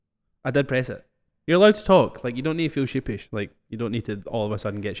I did press it. You're allowed to talk. Like, you don't need to feel sheepish. Like, you don't need to all of a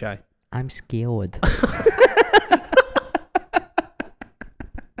sudden get shy. I'm scared.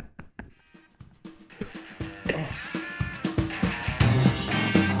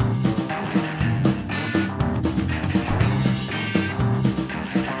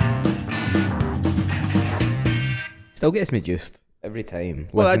 Still gets me juiced every time.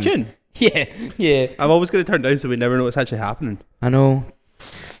 Well, that Listen- tune. Yeah. I'm always going to turn down so we never know what's actually happening. I know.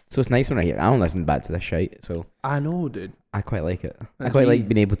 So it's nice when I hear it. I don't listen back to this shite, so I know, dude. I quite like it. I That's quite me. like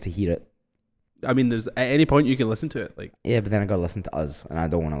being able to hear it. I mean, there's at any point you can listen to it. Like, Yeah, but then I gotta listen to us, and I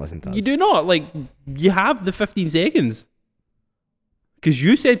don't want to listen to us. you do not. Like, you have the 15 seconds. Because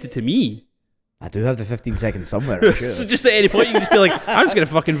you sent it to me. I do have the 15 seconds somewhere, I'm sure. So just at any point you can just be like, I'm just going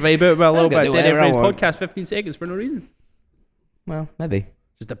to fucking vibe out with a little gonna bit do of Dead End whatever I Friends want. podcast 15 seconds for no reason. Well, maybe.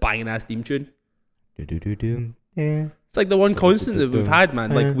 Just a banging ass theme tune. Do. Yeah. It's like the one constant that we've had,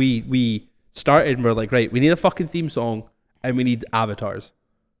 man. Like, we started and we're like, right, we need a fucking theme song and we need avatars.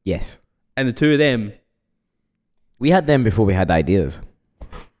 Yes. And the two of them, We had them before we had ideas.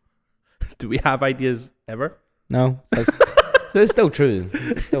 do we have ideas ever? No. So it's still true.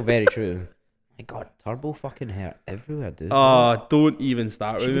 It's still very true. My God, turbo fucking hair everywhere, dude. Oh, don't even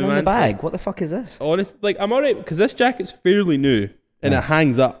start with Should me, be on the man. bag. What the fuck is this? Honest, like, I'm alright because this jacket's fairly new and Yes. it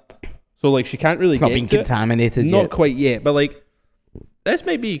hangs up. So, like, she can't really It's not get been to it. contaminated Not yet. quite yet, but like this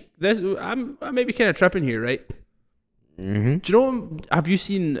might be this. I may be kind of tripping here, right? Mm-hmm. Do you know? Have you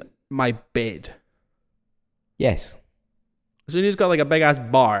seen my bed? Yes. So he's got like a big ass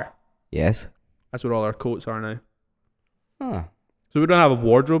bar. Yes. That's what all our coats are now. Ah. So we don't have a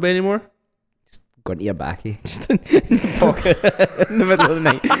wardrobe anymore. Got to your backy. Just in your pocket in the middle of the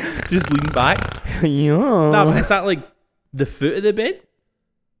night. Just lean back. Yeah. No, but is that like the foot of the bed?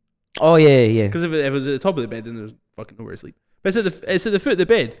 Oh, yeah. Because if it was at the top of the bed, then there's fucking nowhere to sleep. But it's at the foot of the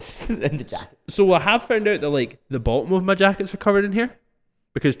bed. in the jacket. So I have found out that like the bottom of my jackets are covered in here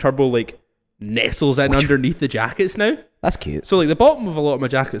because Turbo like nestles in underneath the jackets now. That's cute. So like the bottom of a lot of my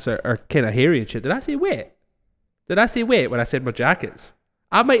jackets are kind of hairy and shit. Did I say wet? Did I say wet when I said my jackets?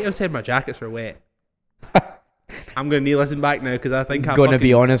 I might have said my jackets are wet. I'm gonna need to listen back now because I think I'm Gonna fucking...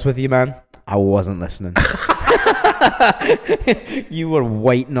 be honest with you, man. I wasn't listening. You were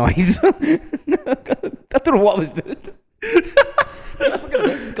white noise. I don't know what I was doing.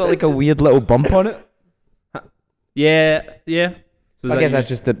 It's got like a weird little bump on it. Yeah. So is I that guess you that's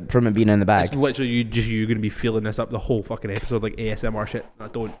just from it being in the bag. It's literally you gonna be feeling this up the whole fucking episode like ASMR shit.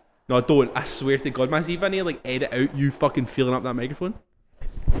 No, I don't. I swear to God, man. See if I need to like edit out you fucking feeling up that microphone.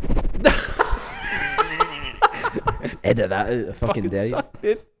 Edit that out. I fucking dare you. suck,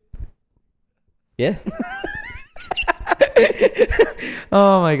 dude. Yeah.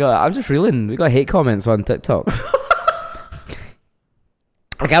 Oh my God. I'm just reeling. We got hate comments on TikTok.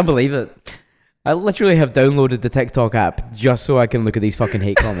 I can't believe it. I literally have downloaded the TikTok app just so I can look at these fucking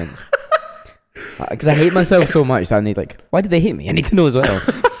hate comments. Because I hate myself so much that I need why did they hate me? I need to know as well.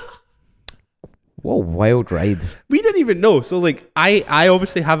 What a wild ride. We didn't even know. So like I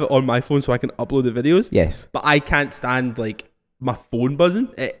obviously have it on my phone so I can upload the videos. Yes. But I can't stand like my phone buzzing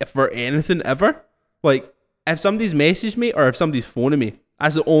for anything ever. Like if somebody's messaged me or if somebody's phoning me,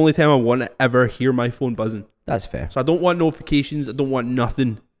 that's the only time I want to ever hear my phone buzzing. That's fair. So I don't want notifications. I don't want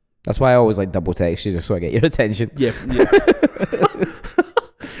nothing. That's why I always double text you just so I get your attention. Yeah.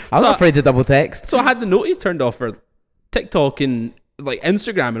 I'm So not afraid to double text. So I had the notice turned off for TikTok and like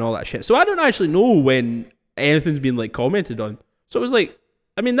Instagram and all that shit. So I don't actually know when anything's been like commented on. So it was like,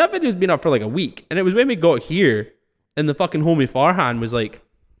 I mean, that video's been up for like a week. And it was when we got here and the fucking homie Farhan was like,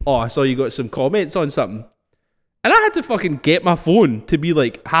 oh, I saw you got some comments on something. And I had to fucking get my phone to be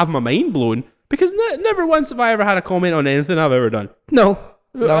like, have my mind blown because never once have I ever had a comment on anything I've ever done. No.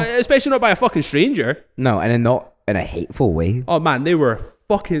 Especially not by a fucking stranger. No, and then not in a hateful way. Oh man, they were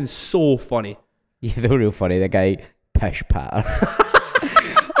fucking so funny. Yeah, they were real funny. The guy, pish patter.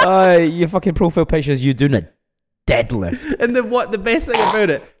 Your fucking profile pictures, you doing a deadlift. And the best thing about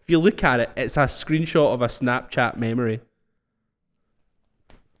it, if you look at it, it's a screenshot of a Snapchat memory.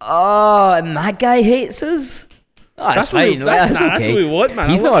 Oh, and that guy hates us? Oh, that's what we- fine. that's okay. what we want, man.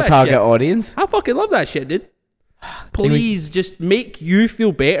 He's I love not a that target shit. audience. I fucking love that shit, dude. Please just make you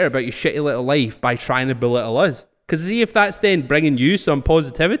feel better about your shitty little life by trying to belittle us. Because see if that's then bringing you some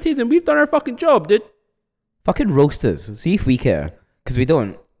positivity, then we've done our fucking job, dude. Fucking roast us. See if we care. Because we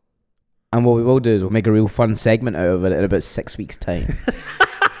don't. And what we will do is we'll make a real fun segment out of it in about 6 weeks' time.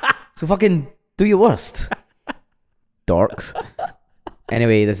 So fucking do your worst. Dorks.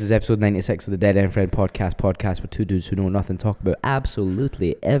 Anyway, this is episode 96 of the Dead End Friend podcast where two dudes who know nothing talk about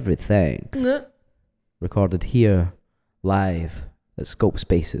absolutely everything. Recorded here, live, at Scope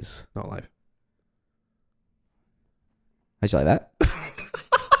Spaces. Not live. How'd you like that?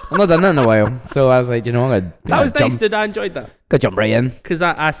 I've not done that in a while, so I was like, you know, That was nice, dude. I enjoyed that. Gotta jump right in. Because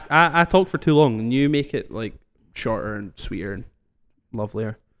I talk for too long, and you make it like shorter and sweeter and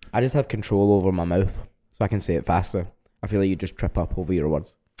lovelier. I just have control over my mouth, so I can say it faster. I feel like you just trip up over your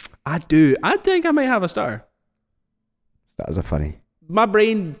words. I do. I think I might have a stutter. Stutters are funny. My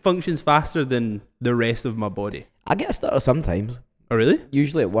brain functions faster than the rest of my body. I get a stutter sometimes. Oh, really?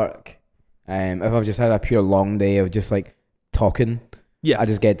 Usually at work. If I've just had a pure long day of just like talking, Yeah. I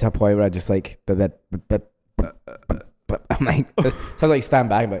just get to a point where I just like, I'm like, so I like stand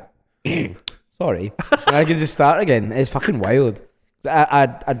back and like, sorry, and I can just start again. It's fucking wild.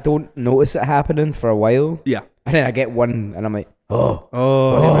 I don't notice it happening for a while, Yeah. and then I get one, and I'm like, Oh,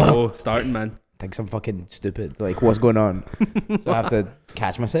 here we go. Starting, man. think I'm fucking stupid. Like, what's going on? So I have to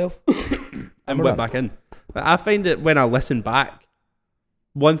catch myself. And went back in. But I find that when I listen back,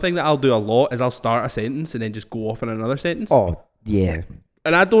 one thing that I'll do a lot is I'll start a sentence and then just go off in another sentence. Oh yeah,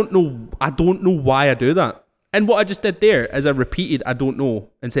 And I don't know why I do that. And what I just did there is I repeated I don't know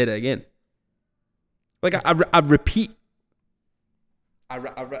and said it again. Like I repeat. I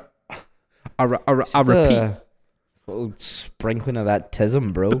Just repeat. a little sprinkling of that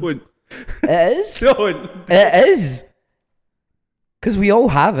tism, bro. Don't. It is. Don't. It is. Because we all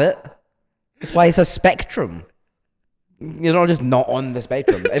have it. That's why it's a spectrum. You're not just not on the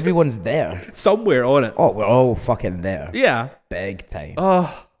spectrum. Everyone's there. Somewhere on it. Oh, we're all fucking there. Yeah. Big time.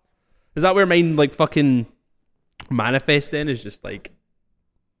 Oh. Is that where mine like fucking manifest then? Is just like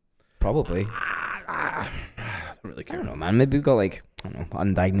Probably. I don't really I care. don't know, man. Maybe we've got like, I don't know,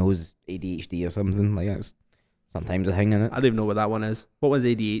 undiagnosed ADHD or something. Like that's sometimes a thing in it. I don't even know what that one is. What was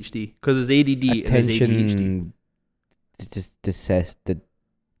ADHD? Because there's ADD and there's ADHD.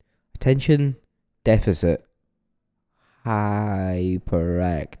 Attention deficit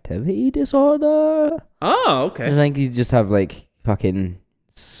hyperactivity disorder. Oh, I okay. think you just have like fucking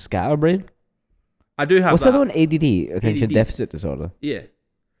scatterbrain. I do have What's that. the other one? ADD, attention ADD. deficit disorder. Yeah.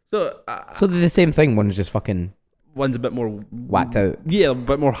 So, So they're the same thing. One's just fucking one's a bit more whacked out. Yeah, a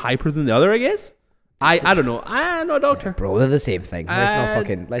bit more hyper than the other, I guess. I don't know. I'm not a doctor. Bro, they're the same thing.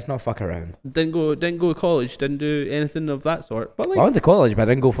 Let's not fuck around. Didn't go to college. Didn't do anything of that sort. But like, I went to college, but I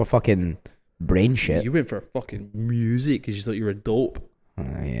didn't go for fucking brain shit. you went for fucking music because you thought you were dope,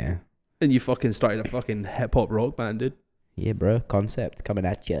 Yeah. and you fucking started a fucking hip hop rock band, dude. Yeah, bro. Concept coming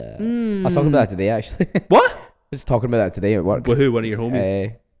at ya. I was talking about that today, actually. What? I was talking about that today at work. With who? One of your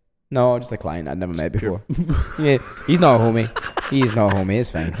homies? No, just a client I'd never met before. Yeah, he's not a homie. He's not a homie. It's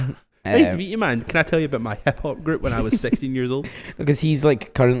fine. Nice to meet you, man. Can I tell you about my hip hop group when I was 16 years old? Because he's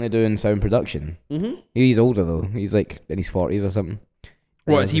like currently doing sound production. Mm-hmm. He's older though. He's like in his 40s or something.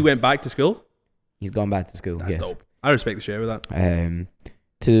 What? He went back to school? He's gone back to school. That's yes. dope. I respect the shit with that.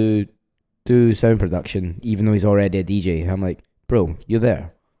 To do sound production, even though he's already a DJ. I'm like, bro, you're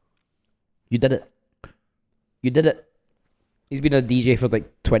there. You did it. You did it. He's been a DJ for like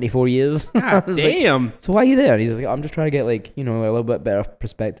 24 years. God I was like, damn. so why are you there? He's like, I'm just trying to get like, you know, a little bit better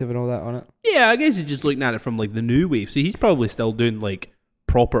perspective and all that on it. Yeah, I guess he's just looking at it from like the new wave. So he's probably still doing like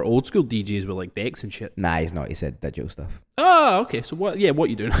proper old school DJs with like decks and shit. Nah, he's not. He said digital stuff. Oh, okay. So what? Yeah, what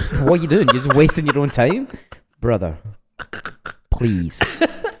you doing? What are you doing? You're just wasting your own time? Brother. Please.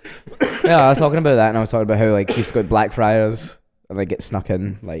 Yeah, I was talking about that and I was talking about how like he used to go to Blackfriars and like get snuck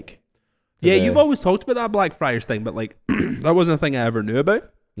in like. Yeah, you've always talked about that Blackfriars thing, but like that wasn't a thing I ever knew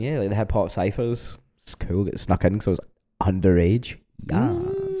about. Yeah, like the hip hop ciphers. It's cool. Get snuck in because I was underage.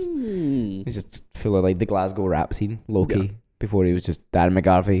 Yes. He was just full of like the Glasgow rap scene, Loki. Yeah. Before he was just Dan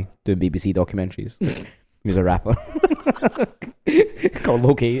McGarvey doing BBC documentaries. He was a rapper called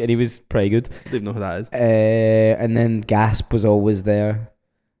Loki, and he was pretty good. Didn't know who that is. And then Gasp was always there.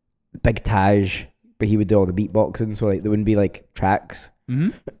 Big Taj, but he would do all the beatboxing, so like there wouldn't be like tracks. Mm-hmm.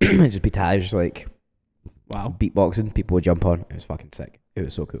 It'd just be Taj like Wow. beatboxing. People would jump on. It was fucking sick. It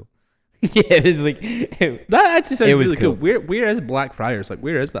was so cool. Yeah, it was like That actually sounds It was really cool. cool. Where is Blackfriars? Like,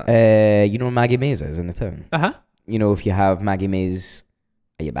 where is that? you know where Maggie Mays is in the town. Uh-huh. You know, if you have Maggie Mays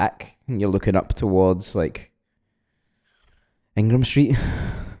at your back and you're looking up towards like Ingram Street.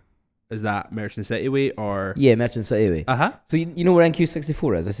 Is that Merchant City Way or? Yeah, Merchant City Way. Uh-huh. So you know where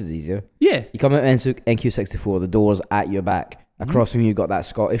NQ64 is? This is easier. Yeah. You come out NQ64, the door's at your back. Across from you, you've got that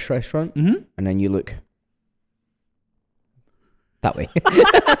Scottish restaurant. Mm-hmm. And then you look that way.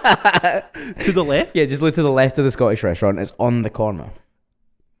 To the left? Yeah, just look to the left of the Scottish restaurant. It's on the corner.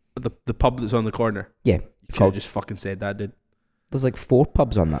 The pub that's on the corner. Yeah. You It's could have called, just fucking said that, dude. there's like 4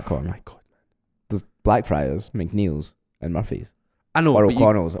 pubs on that corner. My God. There's Blackfriars, McNeil's, and Murphy's. I know, Or but you,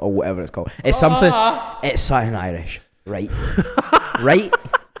 O'Connell's, or whatever it's called. It's something Irish, right? right?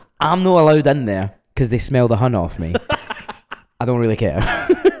 I'm not allowed in there because they smell the hun off me. I don't really care.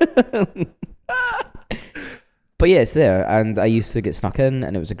 But yeah, it's there, and I used to get snuck in,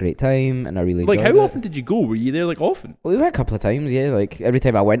 and it was a great time, and I really Like, enjoyed how it. often did you go? Were you there like often? We went a couple of times, yeah. Like every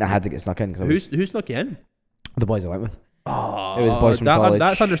time I went, I had to get snuck in. Who snuck you in? The boys I went with. Oh, It was boys from that, college.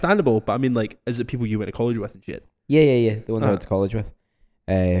 That's understandable, but I mean, like, is it people you went to college with and shit? Yeah. The ones I went to college with.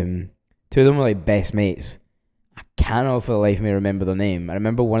 Two of them were like best mates. I cannot for the life of me remember their name. I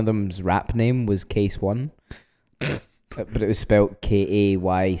remember one of them's rap name was Case One, but it was spelled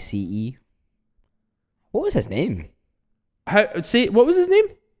Kayce. What was his name? What was his name?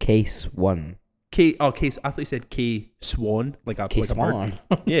 Case One. Case. I thought you said K Swan, like a Case like a bird. One.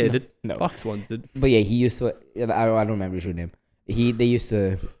 Yeah, it did. No. Fuck swans, dude. But yeah, he used to. I don't remember his real name. They used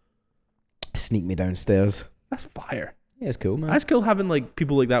to sneak me downstairs. That's fire. Yeah, it's cool, man. That's cool having like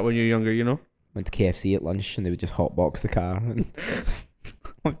people like that when you're younger, you know. Went to KFC at lunch and they would just hotbox the car and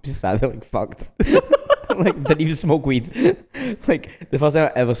I just sat there like fucked. Like didn't even smoke weed. Like the first time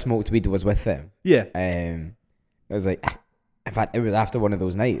I ever smoked weed was with them. Yeah. It was like, in fact, it was after one of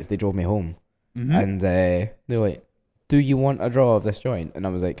those nights. They drove me home and they were like, "Do you want a draw of this joint?" And I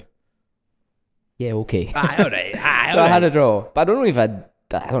was like, "Yeah, okay." Alright. So I had a draw, but I don't know if I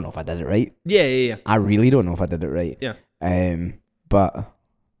don't know if I did it right. Yeah. I really don't know if I did it right. Yeah. But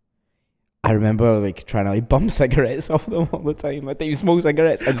I remember like trying to like bum cigarettes off them all the time. I didn't even smoke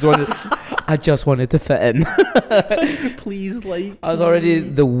cigarettes. I just wanted to fit in. Please, like. I was already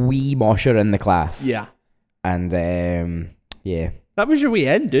the wee mosher in the class. Yeah. And yeah, That was your way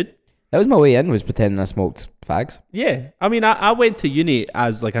in, dude. that was my way in. Was pretending I smoked fags. Yeah. I mean, I went to uni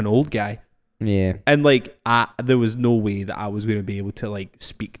as like an old guy. Yeah. And like, there was no way that I was going to be able to like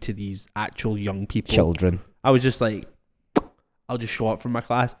speak to these actual young people. Children. I was just like, I'll just show up from my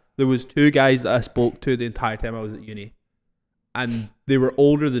class. There was two guys that I spoke to the entire time I was at uni, and they were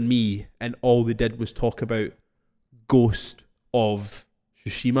older than me, and all they did was talk about Ghost of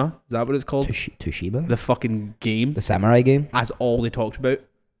Tsushima. Is that what it's called? Toshiba? The fucking game. The samurai game? That's all they talked about.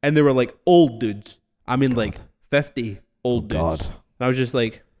 And they were like old dudes. I mean, God. like 50 old dudes. God. And I was just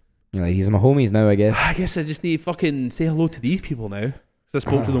like, You're like, these are my homies now, I guess. I guess I just need to fucking say hello to these people now. So I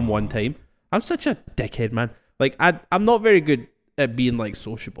spoke to them one time. I'm such a dickhead, man. Like, I'm not very good at being like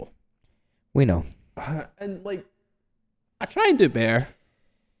sociable. We know. And like, I try and do better.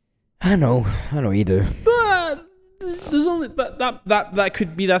 I know you do. But there's only that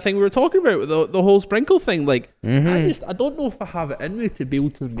could be that thing we were talking about with the whole sprinkle thing. Like, I don't know if I have it in me to be able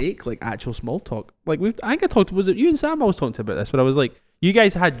to make like actual small talk. Like I think I talked. Was it you and Sam? I was talking about this, but I was like, you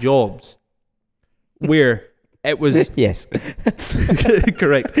guys had jobs where it was Yes.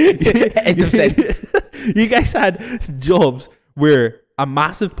 correct. End of sentence. You guys had jobs where a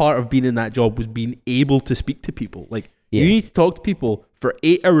massive part of being in that job was being able to speak to people. Like, Yeah. you need to talk to people for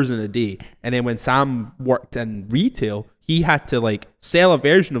 8 hours in a day. And then when Sam worked in retail, he had to like sell a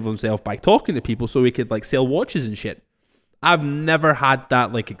version of himself by talking to people so he could like sell watches and shit. I've never had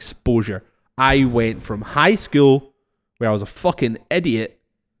that like exposure. I went from high school where I was a fucking idiot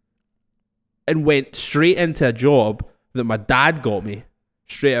and went straight into a job that my dad got me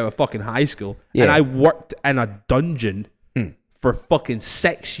straight out of fucking high school. Yeah. And I worked in a dungeon for fucking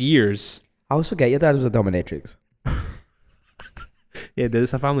 6 years. I always forget your dad was a dominatrix. Yeah, dude,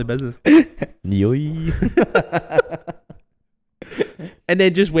 it's a family business. Yoy. And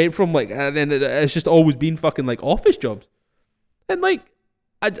then just went from like, and then it's just always been fucking like office jobs. And like,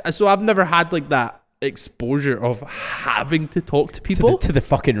 so I've never had like that exposure of having to talk to people. to the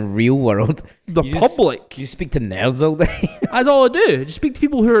fucking real world. The You just- public. You speak to nerds all day. That's all I do. Just speak to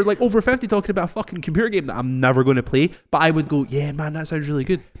people who are like over 50 talking about a fucking computer game that I'm never going to play. But I would go, yeah, man, that sounds really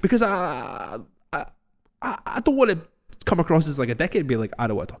good. Because I don't want to come across as like a dickhead and be like, I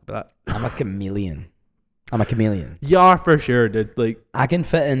don't want to talk about that. I'm a chameleon. Yeah, for sure, dude. Like, I can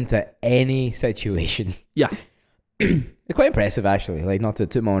fit into any situation. yeah, It's quite impressive, actually. Like, not to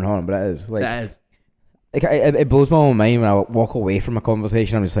toot my own horn, but it is. Like, that is. like it blows my own mind when I walk away from a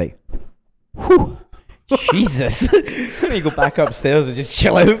conversation. I'm just like, whew, Jesus. And you go back upstairs and just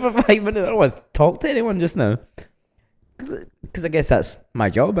chill out for 5 minutes. I don't want to talk to anyone just now. Because I guess that's my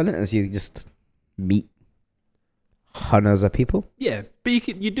job, isn't it? Is you just meet hundreds of people. Yeah, but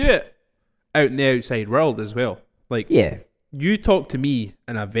you do it out in the outside world as well. Like, Yeah, you talk to me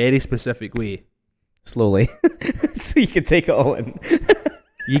in a very specific way. slowly. So you can take it all in.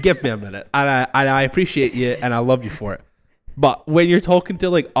 You give me a minute, and I appreciate you, and I love you for it. But when you're talking to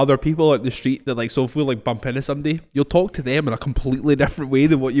like other people out the street, that like, so if we like bump into somebody, you'll talk to them in a completely different way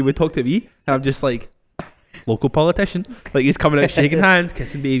than what you would talk to me, and I'm just like, local politician, like he's coming out shaking hands,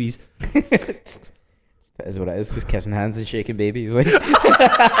 kissing babies. Just That is what it is. Just kissing hands and shaking babies. Like.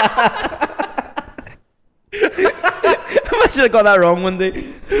 I should have got that wrong one day.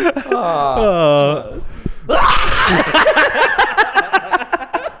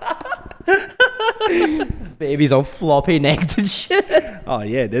 Babies all floppy necked and shit. Oh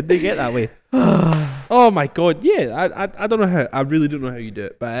yeah, did they get that way? Oh my god, yeah. I don't know how. I really don't know how you do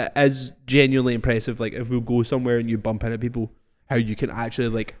it, but it is genuinely impressive. Like if we go somewhere and you bump into people, how you can actually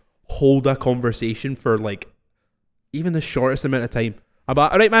like hold a conversation for like even the shortest amount of time.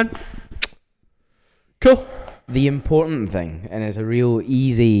 About all right, man. Cool. The important thing, and it's a real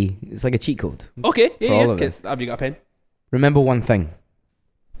easy. It's like a cheat code. Okay. For Yeah. all Yeah. of us. Have you got a pen? Remember one thing.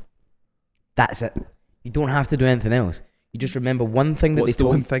 That's it. You don't have to do anything else. You just remember one thing that What's they the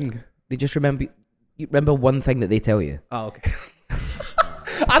told. one thing? They just remember. You remember one thing that they tell you. Oh, okay.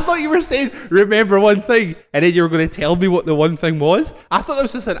 I thought you were saying remember one thing, and then you were going to tell me what the one thing was. I thought that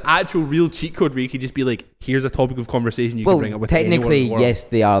was just an actual real cheat code where you could just be like, "Here's a topic of conversation you can bring up with anyone in technically, the world." yes,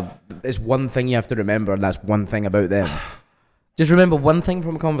 they are. It's one thing you have to remember, and that's one thing about them. Just remember one thing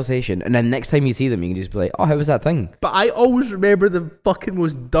from a conversation, and then next time you see them, you can just be like, "Oh, how was that thing?" But I always remember the fucking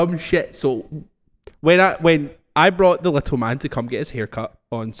most dumb shit. So when I brought the little man to come get his haircut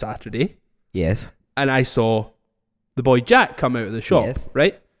on Saturday, Yes. and I saw the boy Jack come out of the shop, Yes.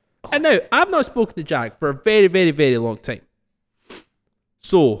 right? And now I've not spoken to Jack for a very, very, very long time.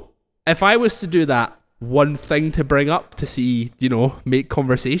 So if I was to do that one thing to bring up to see, make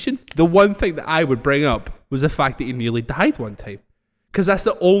conversation, the one thing that I would bring up was the fact that he nearly died one time. Because that's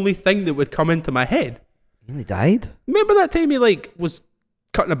the only thing that would come into my head. He really died? Remember that time he was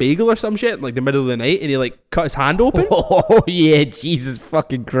cutting a bagel or some shit in the middle of the night and he cut his hand open Oh, yeah, Jesus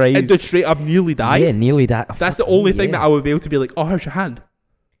fucking Christ. and just straight up nearly died? Yeah, nearly died. That's the only thing that I would be able to be like, oh, how's your hand?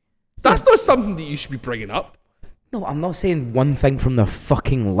 That's not something that you should be bringing up. No, I'm not saying one thing from their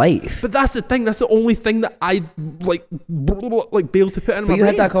fucking life. But that's the thing. That's the only thing that I be able to put in my But you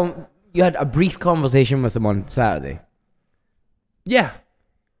brain. had you had a brief conversation with him on Saturday, Yeah.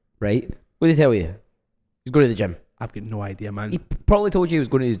 right? What did he tell you? He's going to the gym. I've got no idea, man. He probably told you he was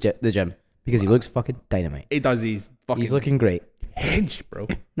going to the gym because he looks fucking dynamite. He does. He's fucking He's looking great. hench, bro.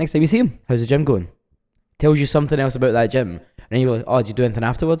 Next time you see him, how's the gym going? Tells you something else about that gym. And then you're like, oh, did you do anything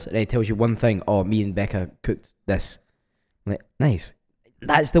afterwards? And then he tells you one thing. Oh, me and Becca cooked this. I'm like, nice.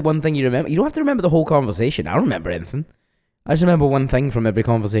 That's the one thing you remember. You don't have to remember the whole conversation. I don't remember anything. I just remember one thing from every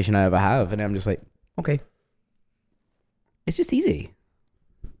conversation I ever have. And I'm just like, okay. It's just easy.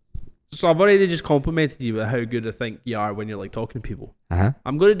 So I've already just complimented you with how good I think you are when you're talking to people. Uh-huh.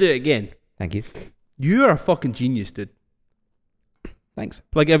 I'm going to do it again. Thank you. You are a fucking genius, dude. Thanks.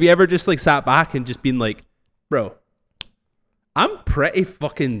 Have you ever just sat back and just been like, bro, I'm pretty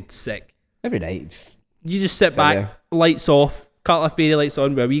fucking sick. Every night. Just You just sit back, there. lights off, couple of fairy lights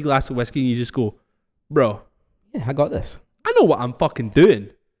on with a wee glass of whiskey and you just go, bro, yeah, I got this. I know what I'm fucking doing.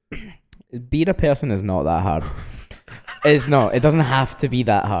 Being a person is not that hard. It's not. It doesn't have to be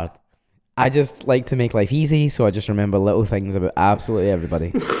that hard. I just like to make life easy, so I just remember little things about absolutely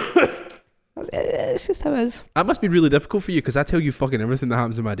everybody. It's just how it is. That must be really difficult for you because I tell you fucking everything that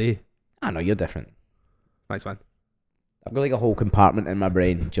happens in my day. I know, you're different. Thanks, man. I've got a whole compartment in my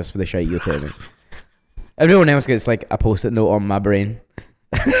brain just for the shit you're telling me. Everyone else gets a post-it note on my brain.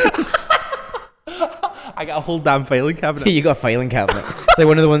 I got a whole damn filing cabinet. You got a filing cabinet. It's like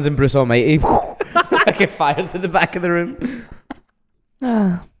one of the ones in Bruce Almighty. I get fired to the back of the room.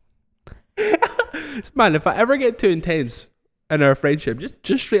 Man, if I ever get too intense in our friendship, just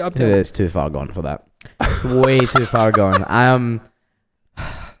straight up tell me. It's too far gone for that. Way too far gone. I'm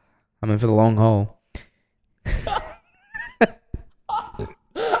in for the long haul.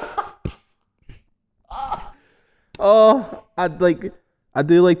 Oh, I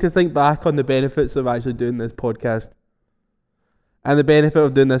do like to think back on the benefits of actually doing this podcast. And the benefit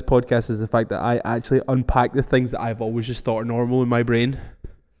of doing this podcast is the fact that I actually unpack the things that I've always just thought are normal in my brain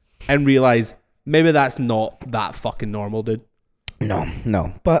and realize maybe that's not that fucking normal, dude.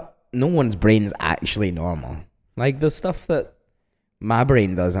 No. But no one's brain is actually normal. The stuff that my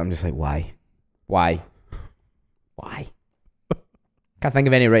brain does, I'm just like, why? Can't think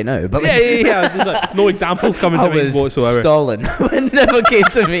of any right now. But Yeah. Just no examples coming to mind whatsoever. Stalling. It never came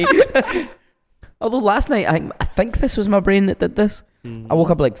to me. Although last night, I think this was my brain that did this. I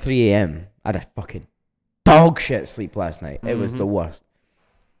woke up 3 a.m. I had a fucking dog shit sleep last night. It was the worst.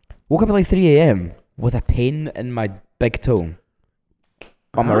 Woke up at 3 a.m. with a pain in my big toe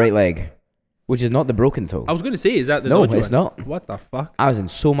on my right leg, which is not the broken toe. I was going to say, is that the No, dodgy it's one? not. What the fuck? I was in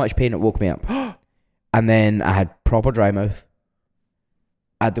so much pain it woke me up. And then I had proper dry mouth.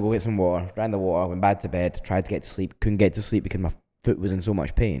 I had to go get some water, drank the water, went back to bed, tried to get to sleep, couldn't get to sleep because my foot was in so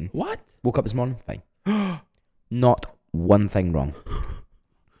much pain. What? Woke up this morning, fine. Not one thing wrong.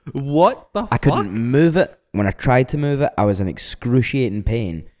 What the I fuck? couldn't move it. When I tried to move it, I was in excruciating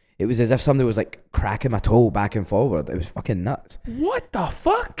pain. It was as if somebody was like cracking my toe back and forward. It was fucking nuts. What the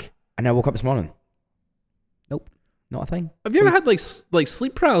fuck? And I woke up this morning. Nope, not a thing. Have you ever had like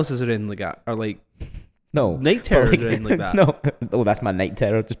sleep paralysis or anything like that, or like No. night terrors or anything like that? No. Oh, that's my night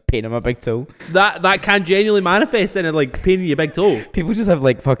terror. Just pain in my big toe. That can genuinely manifest in like pain in your big toe. People just have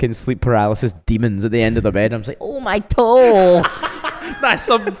like fucking sleep paralysis demons at the end of their bed. I'm just like, oh my toe. That's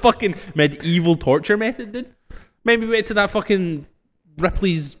some fucking medieval torture method, dude. Maybe wait to that fucking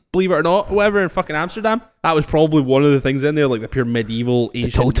Ripley's Believe It or Not, whatever in fucking Amsterdam. That was probably one of the things in there, like the pure medieval The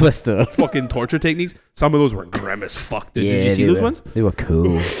ancient toe twister. fucking torture techniques. Some of those were grim as fuck, dude. Did you see they those were, ones? They were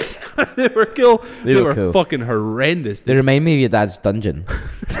cool. They were cool. They were cool. fucking horrendous, They dude. remind me of your dad's dungeon.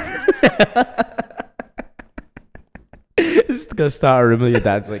 It's gonna start a room with your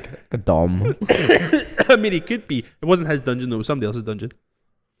dad's like a dom. I mean, he could be. It wasn't his dungeon, though. It was somebody else's dungeon.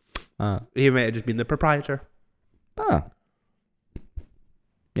 Ah. He might have just been the proprietor. Ah.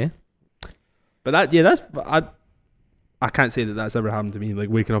 Yeah. But that, yeah, that's... I can't say that that's ever happened to me, like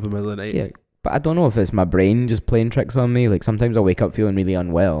waking up in the middle of the night. Yeah. But I don't know if it's my brain just playing tricks on me. Like sometimes I wake up feeling really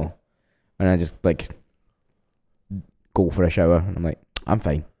unwell and I just like go for a shower and I'm like, I'm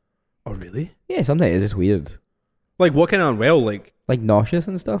fine. Oh, really? Yeah, sometimes it's just weird. Like, what kind of unwell? Like Nauseous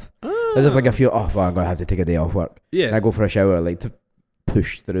and stuff. As if like I feel, oh, well, I'm going to have to take a day off work. Yeah. And I go for a shower like to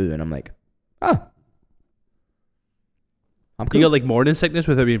push through and I'm like, I'm cool. You got like morning sickness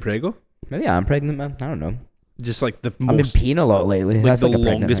without being preggo? Maybe I'm pregnant, man. I don't know. Just like the I've been most... peeing a lot lately. Like That's the like a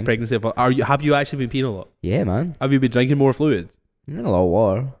pregnant longest thing. pregnancy of all. Have you actually been peeing a lot? Yeah, man. Have you been drinking more fluids? I drink a lot of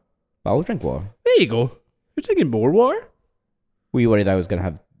water. But I'll drink water. There you go. You're drinking more water? Were you worried I was going to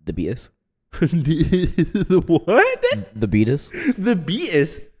have the beatus? The what? The beatus? The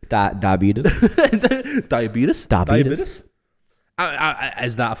beatus? Diabetes? Diabetes? Diabetes.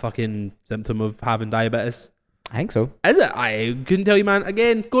 Is that a fucking symptom of having diabetes? I think so. Is it? I couldn't tell you, man.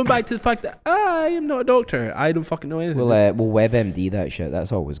 Again, going back to the fact that I am not a doctor. I don't fucking know anything. We'll WebMD that shit.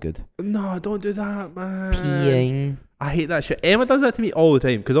 That's always good. No, don't do that, man. Peeing. I hate that shit. Emma does that to me all the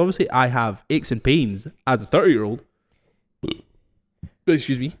time because obviously I have aches and pains as a 30-year-old.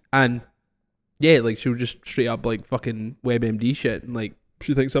 Excuse me. And yeah, like she'll just straight up like fucking WebMD shit and like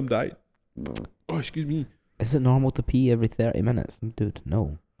she thinks I'm died. Oh, excuse me. Is it normal to pee every 30 minutes? Dude,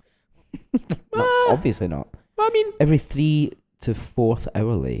 no. Obviously not. Well, I mean, Every 3 to 4th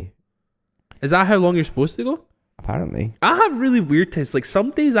hourly, is that how long you're supposed to go? apparently. I have really weird tests. Like some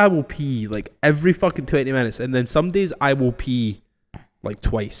days I will pee like every fucking 20 minutes, and then some days I will pee like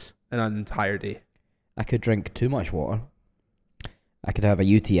twice in an entire day. I could drink too much water. I could have a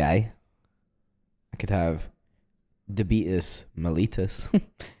UTI. I could have diabetes mellitus.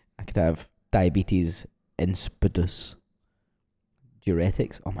 I could have diabetes insipidus.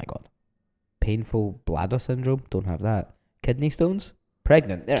 Diuretics. Oh my god. Painful bladder syndrome. Don't have that. Kidney stones.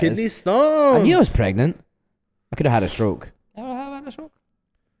 Pregnant. There it Kidney is. stones. I knew I was pregnant. I could have had a stroke. Never have had a stroke.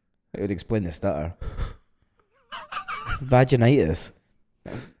 It would explain the stutter. Vaginitis.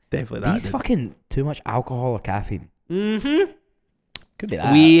 Definitely that. These fucking too much alcohol or caffeine. Mm-hmm. Could be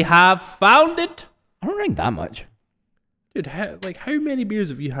that. We have found it. I don't drink that much. Dude, how many beers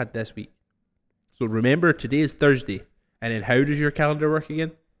have you had this week? So remember, today is Thursday. And then how does your calendar work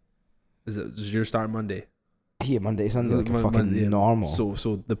again? Is your start Monday? Yeah, Monday, Sunday, like a Mon- fucking Monday, yeah. normal.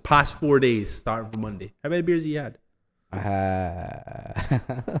 So the past 4 days starting from Monday. How many beers have you had? Why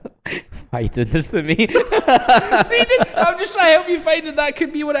are you doing this to me? See, dude, I'm just trying to help you find that that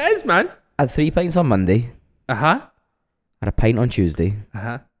could be what it is, man. I had 3 pints on Monday. Uh-huh. Had a pint on Tuesday.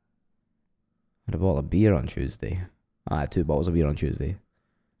 Uh-huh. Had a bottle of beer on Tuesday. I had 2 bottles of beer on Tuesday.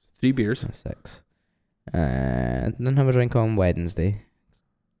 3 beers. That's 6. Didn't have a drink on Wednesday.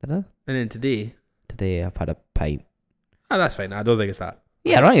 Did I? And then today. Today I've had a pint. Oh, that's fine. I don't think it's that.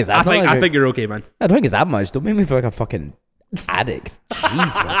 Yeah, I don't think it's that. I think you're okay, man. I don't think it's that much. Don't make me feel like a fucking addict.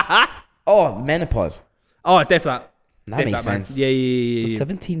 Jesus. Oh, menopause. Oh, definitely. That makes man. sense. Yeah. There's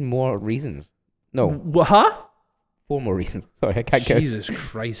 17 more reasons. No, What? Huh? 4 more reasons. Sorry, I can't count. Jesus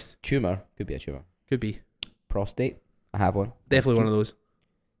Christ. Tumor. Could be a tumor. Could be. Prostate. I have one. Definitely one of those.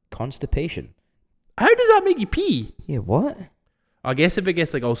 Constipation. How does that make you pee? Yeah, what? I guess if it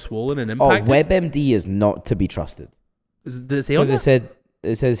gets like all swollen and Oh, impacted. WebMD is not to be trusted. Does it say on Because that?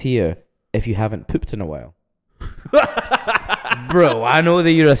 it says here, if you haven't pooped in a while. Bro, I know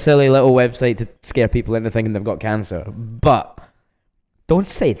that you're a silly little website to scare people into thinking they've got cancer, but don't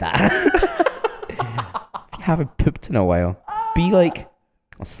say that. If you haven't pooped in a while, be like,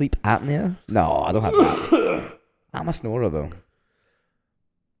 sleep apnea? No, I don't have that. I'm a snorer though.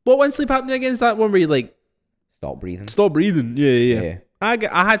 What one sleep apnea again? Is that one where you like Stop breathing. stop breathing? Yeah. Yeah.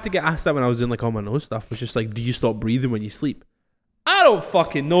 I had to get asked that when I was doing like all my nose stuff. It was just like, do you stop breathing when you sleep? I don't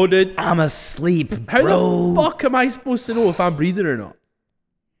fucking know, dude. I'm asleep, How bro. the fuck am I supposed to know if I'm breathing or not?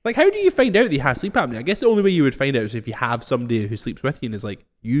 Like, how do you find out that you have sleep apnea? I guess the only way you would find out is if you have somebody who sleeps with you and is like,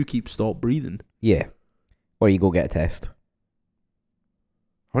 you keep stop breathing. Yeah. Or you go get a test.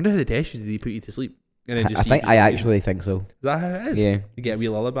 I wonder how they test you. Do they put you to sleep? And then just I see think if I you- actually think so. Is that how it is? Yeah. You get a wee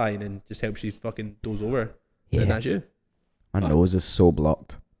lullaby and then just helps you fucking doze over. Yeah. And that's you. My nose is so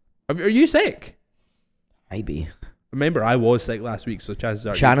blocked. Are you sick? Maybe. Remember, I was sick last week, so chances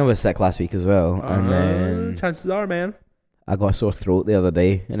are. Shannon was sick last week as well, and then chances are, man. I got a sore throat the other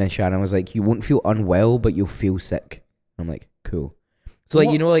day, and then Shannon was like, "You won't feel unwell, but you'll feel sick." I'm like, "Cool." So like,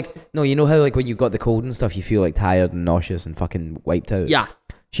 What? you know, like, no, you know how like when you got the cold and stuff, you feel like tired and nauseous and fucking wiped out. Yeah.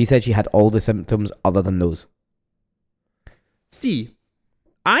 She said she had all the symptoms other than those. See,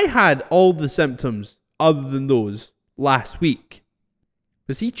 I had all the symptoms other than those last week.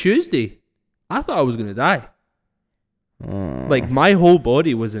 But see, Tuesday, I thought I was gonna die. Like my whole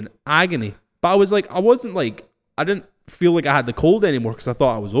body was in agony. But I was like, I didn't feel like I had the cold anymore because I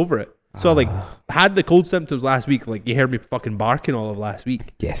thought I was over it. So I like had the cold symptoms last week. Like you heard me fucking barking all of last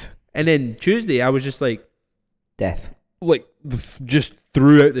week. Yes. And then Tuesday, I was just like Death. just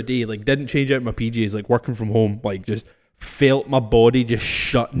throughout the day, like didn't change out my PJs, like working from home, like just felt my body just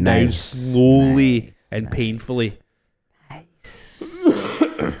shutting down Nice. slowly and Nice. painfully. Nice.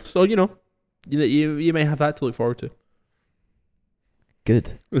 So you may have that to look forward to.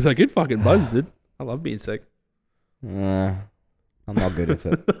 Good. It's a good fucking buzz, dude. I love being sick. I'm not good at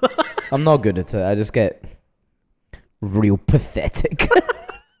it. I'm not good at it. I just get real pathetic.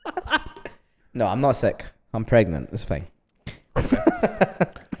 No, I'm not sick. I'm pregnant. It's fine.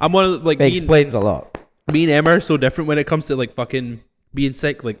 I'm one of the, like It me explains a lot. and Emma are so different when it comes to like fucking being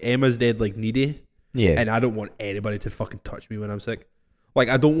sick. Like Emma's dead like needy, Yeah. and I don't want anybody to fucking touch me when I'm sick. Like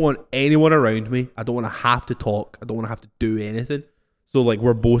I don't want anyone around me. I don't want to have to talk. I don't want to have to do anything. So like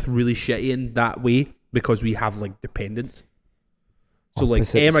we're both really shitty in that way because we have like dependence. So like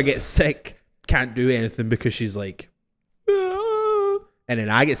Opposites. Emma gets sick, can't do anything because she's like, "Ah," and then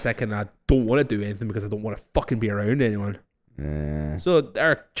I get sick and I don't want to do anything because I don't want to fucking be around anyone. So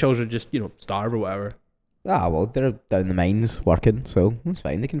our children just starve or whatever. Well, they're down the mines working, so it's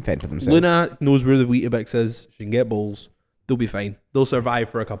fine. They can fend for themselves. Luna knows where the Weetabix is. She can get bowls. They'll be fine. They'll survive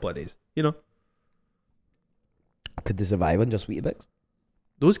for a couple of days. Could they survive on just Weetabix?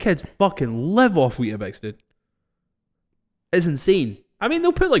 Those kids fucking live off Weetabix, dude. It's insane. I mean,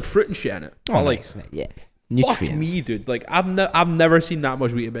 they'll put like fruit and shit in it. But, like, nice. Yeah. fuck Nutrients. me, dude. Like I've never seen that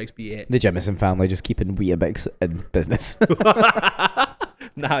much Weetabix be ate. The Jemison family just keeping Weetabix in business.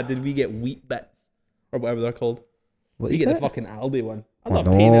 Nah, did we get wheat bits or whatever they're called? What We you get get? the fucking Aldi one. I'm Oh,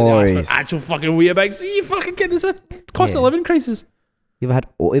 not paying in the ass nice. for actual fucking Weetabix. Are you fucking kidding? It's a cost of Yeah. living crisis. You ever had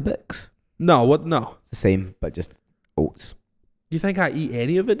Oatibix? No, what? No. It's the same, but just oats. You think I eat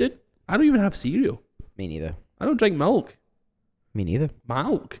any of it, dude? I don't even have cereal. Me neither. I don't drink milk. Me neither.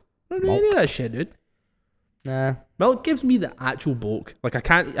 Milk? I don't do any of that shit, dude. Nah. Milk gives me the actual bulk. Like I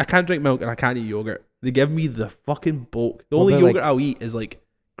can't drink milk and I can't eat yogurt. They give me the fucking bulk. The What only about, yogurt like- I'll eat is like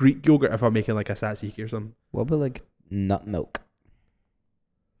Greek yogurt if I'm making like a tzatziki or something. What about like nut milk?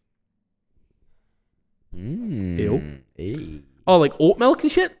 Ew. Hey. Oh, like oat milk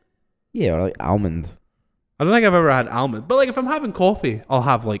and shit? Yeah, or like almond. I don't think I've ever had almond. But like if I'm having coffee, I'll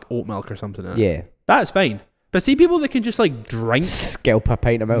have like oat milk or something in it. Yeah. That's fine. But see people that can just like drink Scalp a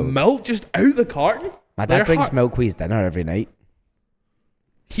pint of milk. milk just out the carton? My dad They're drinks hard- milk with his dinner every night.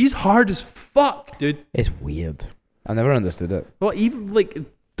 He's hard as fuck, dude. It's weird. I never understood it. Well, even like it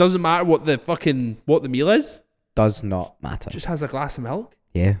doesn't matter what the meal is. Does not matter. Just has a glass of milk.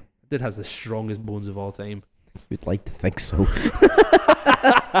 Yeah. Dude has the strongest bones of all time. We'd like to think so.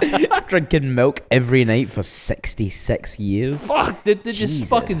 Drinking milk every night for 66 years. Fuck, dude, just Jesus.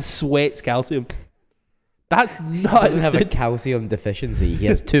 fucking sweats calcium. That's nuts. Doesn't have a dude. calcium deficiency. He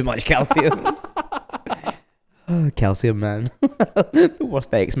has too much calcium. Oh, calcium man. The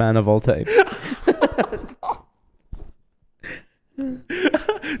worst X-Man of all time.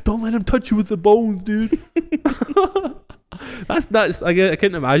 Don't let him touch you with the bones, dude. That's nuts. I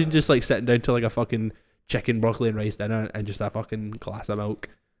couldn't imagine just like sitting down to like a fucking chicken, broccoli, and rice dinner and just a fucking glass of milk.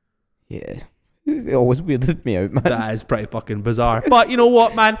 Yeah. It always weirded me out, man. That is pretty fucking bizarre. But you know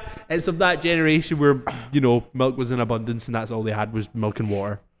what, man? It's of that generation where, milk was in abundance and that's all they had was milk and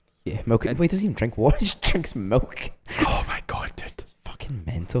water. Yeah, milk. Wait, doesn't he even drink water? He just drinks milk. Oh my god, dude. It's fucking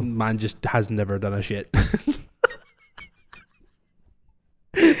mental. Man just has never done a shit.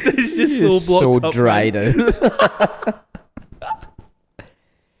 It's just so He's blocked up, dried man. out.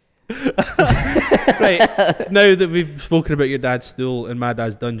 Right, now that we've spoken about your dad's stool and my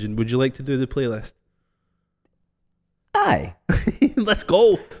dad's dungeon, would you like to do the playlist? Aye. Let's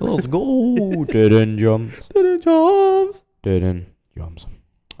go. Let's go. Didn't jumps. Didn't jumps. Didn't jumps.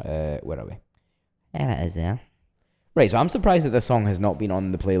 Where are we? There it is there. Right, so I'm surprised that this song has not been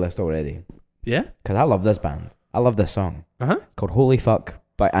on the playlist already. Yeah? Because I love this band. I love this song. Uh-huh. It's called Holy Fuck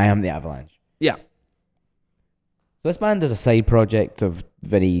by I Am the Avalanche. Yeah. So this band is a side project of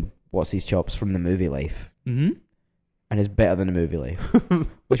Vinny What's His Chops from the movie Life. Mm-hmm. And it's better than the movie Life.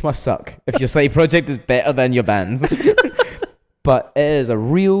 Which must suck if your side project is better than your band's. But it is a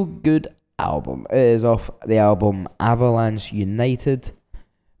real good album. It is off the album Avalanche United.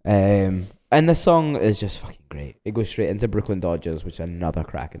 And the song is just fucking great. It goes straight into Brooklyn Dodgers, which is another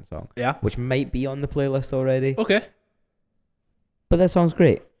cracking song. Yeah. Which might be on the playlist already. Okay. But that song's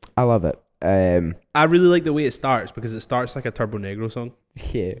great. I love it. I really like the way it starts because it starts like a Turbo Negro song.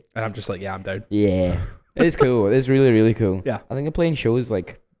 Yeah. And I'm just like, yeah, I'm down. Yeah. It's cool. It's really, really cool. Yeah. I think they're playing shows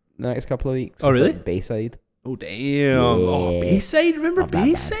like the next couple of weeks. Oh, really? Like Bayside. Oh, damn. Oh, Yeah. Bayside? Remember Love that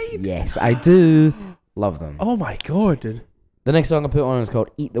band. Bayside? Yes, I do. Love them. Oh, my God, dude. The next song I put on is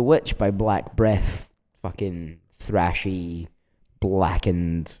called Eat the Witch by Black Breath. Fucking thrashy,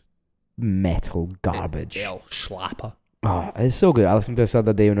 blackened metal garbage. El Schlapper. Oh, it's so good. I listened to this the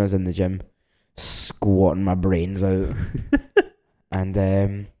other day when I was in the gym, squatting my brains out. And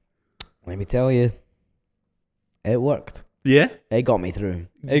let me tell you, it worked. Yeah? It got me through.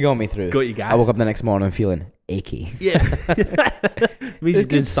 It got me through. Got you guys. I woke up the next morning feeling achy. Yeah. Means you're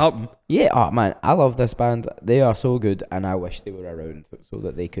doing good. something. Yeah, oh man, I love this band. They are so good, and I wish they were around so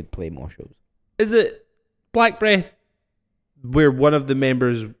that they could play more shows. Is it Black Breath where one of the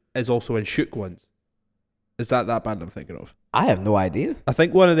members is also in Shook Ones? Is that band I'm thinking of? I have no idea. I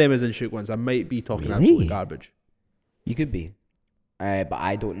think one of them is in Shook Ones. I might be talking Really? absolute garbage. You could be. But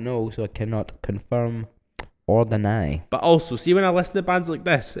I don't know, so I cannot confirm or deny. But also, see, when I listen to bands like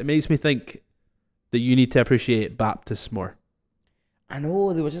this, it makes me think that you need to appreciate Baptists more. I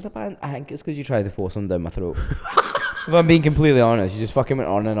know, they were just a band. I think it's because you tried to force them down my throat. If I'm being completely honest, you just fucking went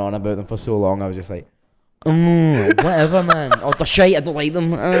on and on about them for so long, I was just like, whatever, man. Oh, they're shite, I don't like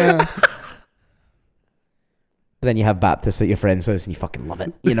them. But then you have Baptists at your friend's house and you fucking love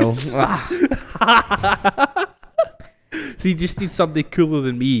it, you know? So you just need somebody cooler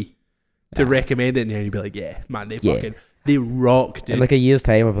than me to recommend it, and then you'd be like, yeah, man, they rock, dude. In like a year's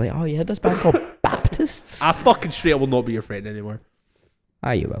time, I'll be like, oh, you had this band called Baptists? I fucking straight up will not be your friend anymore.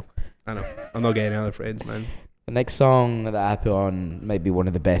 Ah, you will. I know. I'm not getting any other friends, man. The next song that I put on might be one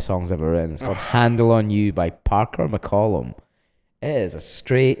of the best songs ever written. It's called Handle on You by Parker McCollum. It is a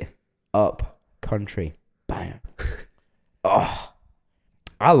straight up country bang. Oh,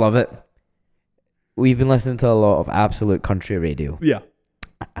 I love it. We've been listening to a lot of absolute country radio. Yeah.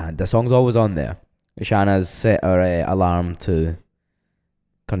 And the song's always on there. Shanna's set her alarm to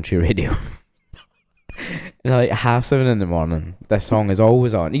country radio. And like 7:30 in the morning, this song is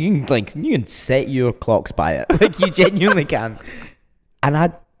always on. You can set your clocks by it. Like you genuinely can.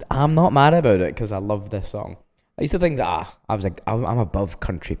 And I'm not mad about it because I love this song. I used to think that I'm above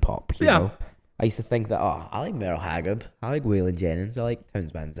country pop. You know? I used to think that I like Merle Haggard, I like Waylon Jennings, I like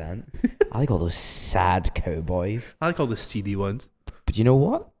Townes Van Zandt, I like all those sad cowboys. I like all the CD ones. But you know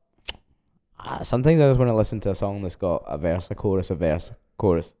what? Sometimes I just want to listen to a song that's got a verse, a verse,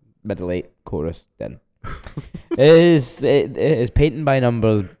 chorus, middle eight, chorus, then. It is painting by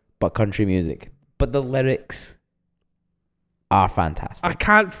numbers, but country music. But the lyrics are fantastic. I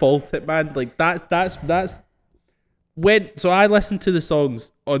can't fault it, man. Like that's so I listened to the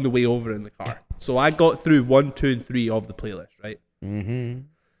songs on the way over in the car. So I got through 1, 2, and 3 of the playlist, right? Mm-hmm.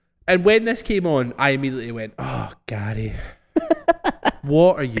 And when this came on, I immediately went, "Oh, Gary,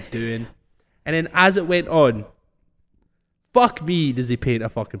 what are you doing?" And then as it went on, fuck me, does he paint a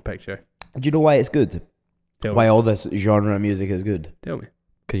fucking picture? Do you know why it's good? Tell Why me. all this genre of music is good? Tell me.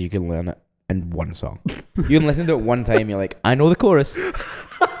 Because you can learn it in one song. You can listen to it one time, you're like, I know the chorus.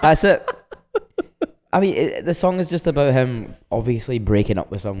 That's it. I mean, the song is just about him obviously breaking up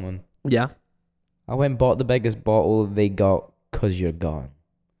with someone. Yeah. I went and bought the biggest bottle they got 'cause you're gone.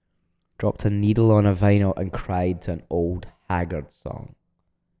 Dropped a needle on a vinyl and cried to an old Haggard song.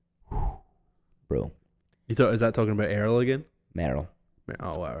 Bro. Is that talking about Earl again? Meryl.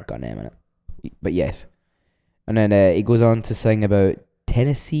 Oh, whatever. Got a name in it. But yes. And then he goes on to sing about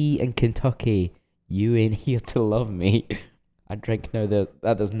Tennessee and Kentucky. You ain't here to love me. I drink now that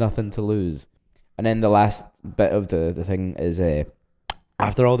there's nothing to lose. And then the last bit of the thing is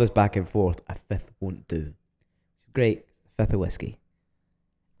after all this back and forth, a fifth won't do. Great. Fifth of whiskey.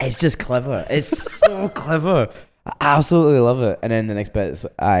 It's just clever. It's so clever. I absolutely love it. And then the next bit is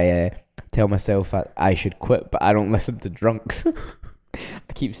tell myself I should quit, but I don't listen to drunks.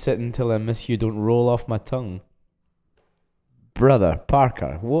 I keep sitting till I miss you, don't roll off my tongue. Brother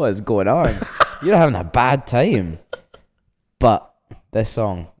Parker, what is going on? You're having a bad time. But this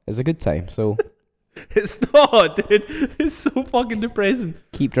song is a good time, so It's not, dude. It's so fucking depressing.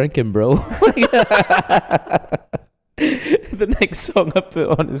 keep drinking, bro. The next song I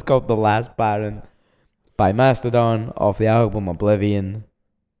put on is called The Last Baron by Mastodon off the album Oblivion.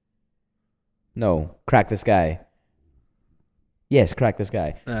 No, Crack the Sky. Yes, Crack the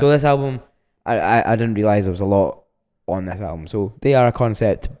Sky. Yeah. So this album, I didn't realise there was a lot on this album. So they are a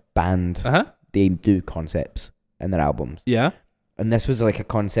concept band. Uh huh. They do concepts in their albums. Yeah. And this was like a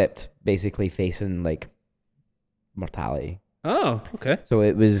concept basically facing like mortality. Oh, okay. So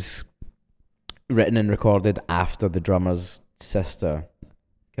it was written and recorded after the drummer's sister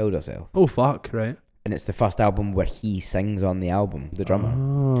killed herself. Oh, fuck, right. And it's the first album where he sings on the album, the drummer.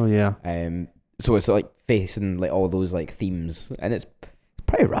 Oh, yeah. So it's like facing like all those like themes, and it's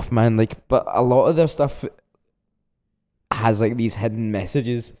pretty rough, man. Like, but a lot of their stuff has like these hidden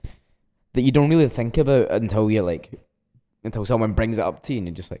messages that you don't really think about until someone brings it up to you, and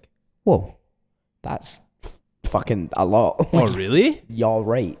you're just like, whoa, that's fucking a lot. Oh, really? Y'all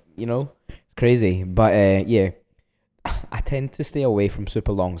right, you know? It's crazy. But yeah, I tend to stay away from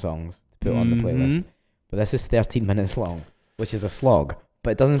super long songs to put on the playlist. But this is 13 minutes long, which is a slog.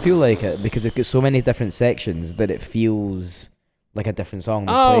 But it doesn't feel like it because it gets so many different sections that it feels like a different song.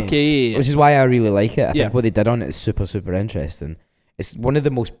 Oh, playing, okay. Yeah, yeah. which is why I really like it. I Yeah. think what they did on it is super, super interesting. It's one of the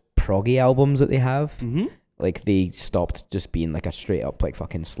most proggy albums that they have. Mm-hmm. Like, they stopped just being like a straight up like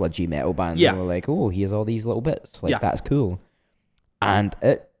fucking sludgy metal band. Yeah. They were like, oh, here's all these little bits. Like, Yeah. that's cool. And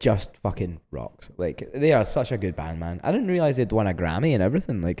it just fucking rocks. Like, they are such a good band, man. I didn't realize they'd won a Grammy and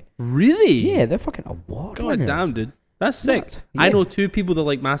everything. Like, Really? yeah, they're fucking award God winners. damn, dude. That's sick. Nuts. I Yeah. know two people that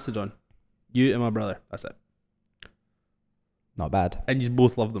like Mastodon. You and my brother. That's it. Not bad. And you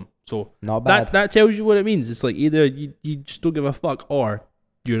both love them. So Not bad. that tells you what it means. It's like either you just don't give a fuck or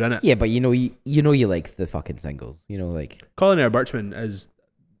you're in it. Yeah, but you know you like the fucking singles. You know, like Colin Air Birchman is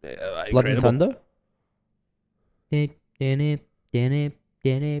Blood and incredible. Thunder. Yeah,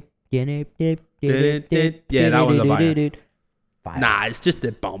 that was a banger. Fire. Nah, it's just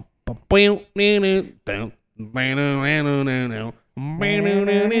the bump.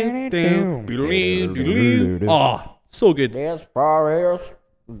 Oh, so good. This fire is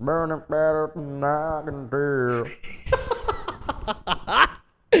burning better than I can do.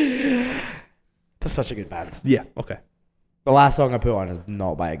 That's such a good band. Yeah, okay. The last song I put on is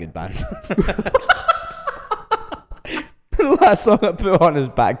not by a good band. The last song I put on is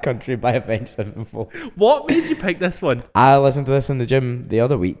Backcountry by Avenged Sevenfold. What made you pick this one? I listened to this in the gym the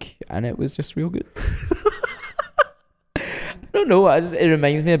other week, and it was just real good. I don't know. It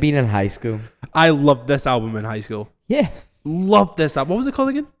reminds me of being in high school. I loved this album in high school. Yeah. Loved this album. What was it called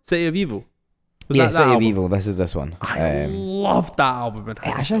again? City of Evil. Was Yeah, that City of album? Evil. This is this one. I loved that album in It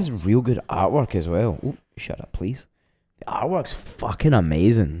high actually school. has real good artwork as well. Ooh, shut up, please. The artwork's fucking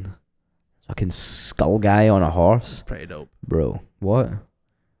amazing. Fucking skull guy on a horse. Pretty dope. Bro, what?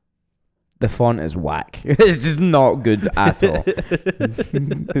 The font is whack. It's just not good at all.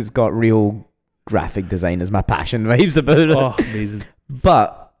 It's got real graphic design as my passion vibes about it. Oh, amazing.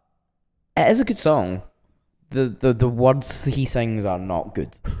 But it is a good song. The words he sings are not good.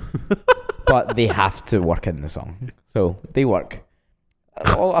 But they have to work in the song. So they work.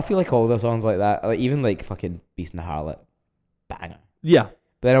 I feel like all the songs like that, like even like fucking Beast and the Harlot, banger. Yeah.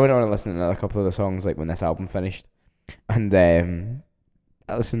 But then I went on and listened to a couple of the songs like when this album finished. And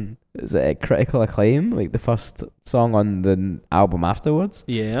I listened, is it Critical Acclaim? Like the first song on the album afterwards.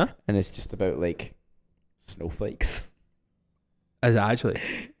 Yeah. And it's just about like snowflakes. Is it actually?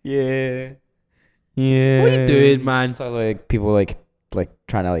 Yeah. Yeah. What are you doing, man? So like people like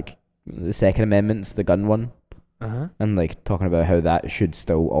trying to like the Second Amendment's the gun one. Uh-huh. And like talking about how that should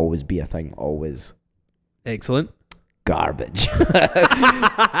still always be a thing. Always. Excellent. Garbage.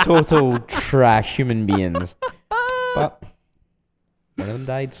 Total trash human beings. But one of them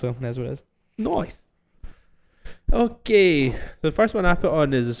died, so that's what it is. Nice. Okay. The first one I put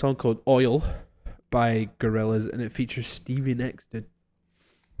on is a song called Oil by Gorillaz, and it features Stevie Nicks, dude.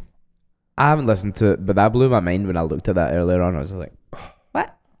 I haven't listened to it, but that blew my mind when I looked at that earlier on. I was like,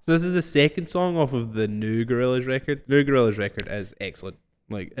 what? So this is the second song off of the new Gorillaz record. The new Gorillaz record is excellent.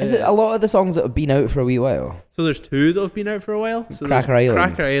 Like, Is it a lot of the songs that have been out for a wee while? So there's two that have been out for a while. So Cracker there's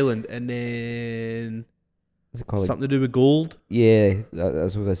Island. Cracker Island, and then Is it called? something to do with gold. Yeah,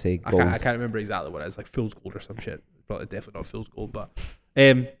 that's what I say. Gold. I can't remember exactly what it is. Like Fool's Gold or some shit. Probably definitely not Fool's Gold, but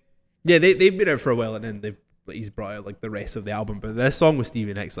yeah, they've been out for a while, and then he's brought out like the rest of the album. But this song with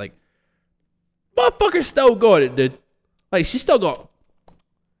Stevie Nicks, like Motherfucker still got it, dude. Like, she still got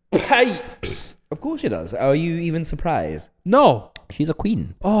pipes. Of course she does. Are you even surprised? No. She's a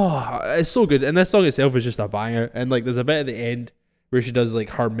queen. Oh, it's so good. And this song itself is just a banger. And, like, there's a bit at the end where she does, like,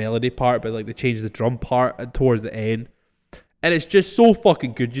 her melody part, but, like, they change the drum part towards the end. And it's just so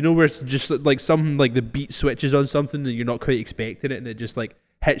fucking good. You know, where it's just, like, something, like, the beat switches on something that you're not quite expecting it, and it just, like,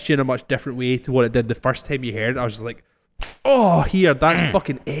 hits you in a much different way to what it did the first time you heard it. I was just like, oh, here, that's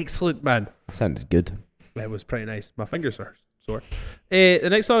fucking excellent, man. Sounded good. It was pretty nice. My fingers are sore. The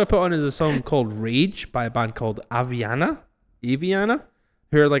next song I put on is a song called Rage by a band called Aviana,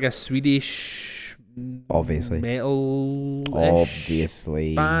 who are like a Swedish Obviously. metal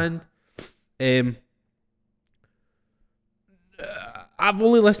Obviously. band. I've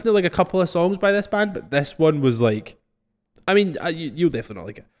only listened to like a couple of songs by this band, but this one was like, I mean, you'll definitely not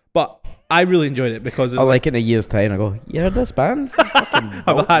like it, but I really enjoyed it because I'll like it in a year's time. I go, you heard this band?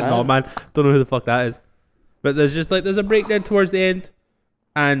 I'm like, no, man, don't know who the fuck that is. But there's just like, there's a breakdown towards the end,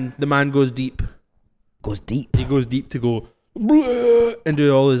 and the man goes deep. Goes deep. He goes deep to go and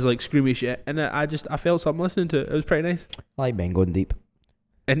do all his like screamy shit, and I felt something listening to it. It was pretty nice. I like Ben going deep.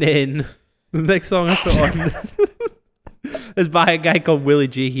 And then the next song I put on is by a guy called Willie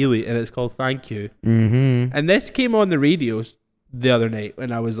J. Healy, and it's called Thank You. Mm-hmm. And this came on the radios the other night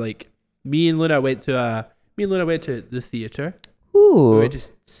when I was like, me and Luna went to the theatre. Ooh. We went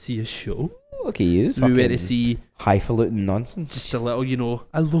to see a show. Look at you. So we went to see highfalutin nonsense. just a little, you know,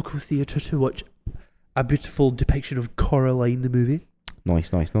 a local theatre to watch a beautiful depiction of Coraline the movie.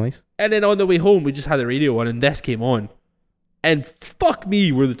 Nice. And then on the way home, we just had the radio on, and this came on. And fuck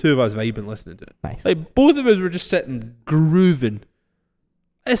me, were the two of us vibing listening to it. Nice. Like, both of us were just sitting grooving.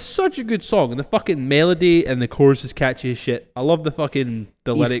 It's such a good song, and the fucking melody and the chorus is catchy as shit. I love the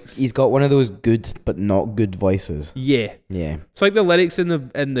lyrics. He's got one of those good but not good voices. Yeah. Yeah. It's like the lyrics in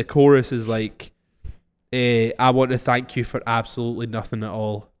the chorus is like, I want to thank you for absolutely nothing at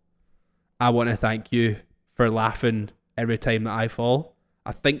all. I want to thank you for laughing every time that I fall.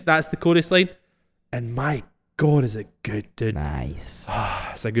 I think that's the chorus line. And my God, is it good, dude. Nice.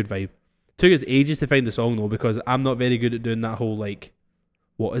 It's a good vibe. Took us ages to find the song though, because I'm not very good at doing that whole like,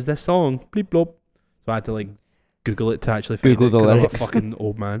 what is this song? Bleep blop. So I had to like Google it to actually find Google it, the 'cause I'm a lyrics. fucking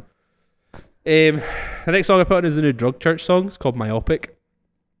old man. The next song I put on is the new Drug Church song. It's called Myopic.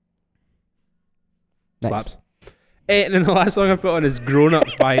 Nice. Slaps. And then the last song I put on is Grown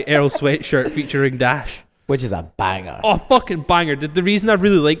Ups by Earl Sweatshirt featuring Dash. Which is a banger. Oh, fucking banger. The reason I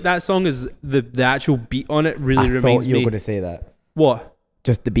really like that song is the actual beat on it really I reminds thought you were me. going to say that. What?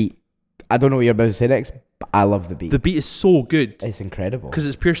 Just the beat. I don't know what you're about to say next, but I love the beat. The beat is so good It's incredible. because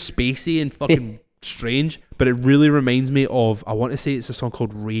it's pure spacey and fucking strange, but it really reminds me of, I want to say it's a song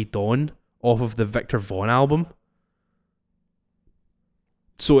called Ray Dawn off of the Victor Vaughn album.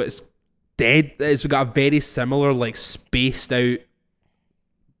 So it's dead. It's got a very similar, like, spaced out,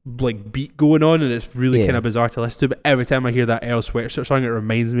 like, beat going on, and it's really Yeah. kind of bizarre to listen to. But every time I hear that Earl Sweatshirt song, it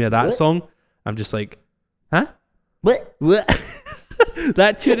reminds me of that What? song. I'm just like, huh? What?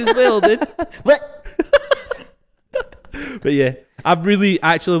 That tune as well, dude. What? But yeah, I've really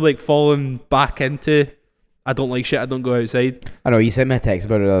actually like fallen back into, I don't like shit, I don't go outside. I know, you sent me a text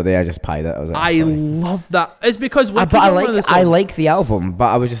about it the other day, I just pied it. I was like, I sorry. love that. It's because But I like the album, but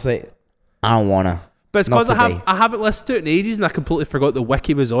I was just like, I don't wanna. but it's not because today. I haven't listened to it in ages, and I completely forgot the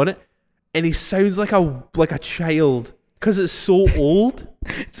wiki was on it, and he sounds like a child because it's so old.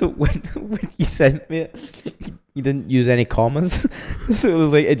 So when you sent me it, you didn't use any commas. So it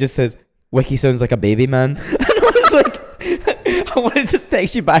was like, it just says, Wiki sounds like a baby man. And I was like, I wanted to just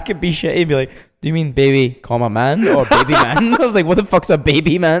text you back and be shitty and be like, do you mean baby, comma man or baby man? I was like, what the fuck's a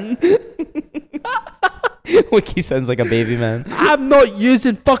baby man? Wiki sounds like a baby man. I'm not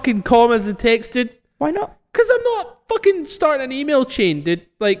using fucking commas in texting Why not? because I'm not fucking starting an email chain, dude.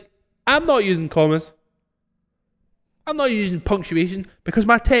 Like, I'm not using commas. I'm not using punctuation because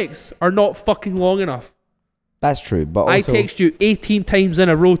my texts are not fucking long enough. That's true, but also I text you 18 times in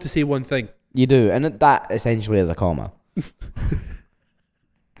a row to say one thing. you do, and that essentially is a comma.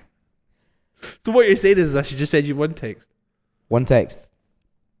 So what you're saying is I should just send you one text. One text,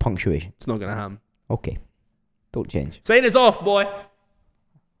 punctuation. It's not going to happen. Okay, don't change. Sign us off, boy.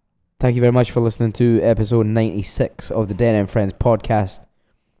 Thank you very much for listening to episode 96 of the Dead End Friends podcast.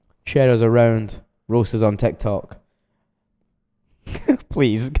 Share us around, roast us on TikTok.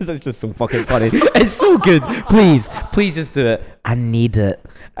 Please, because it's just so fucking funny. It's so good. Please just do it. I need it.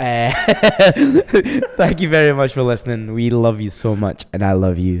 Thank you very much for listening. We love you so much, and I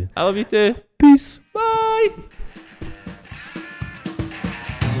love you. I love you too. Peace. Bye.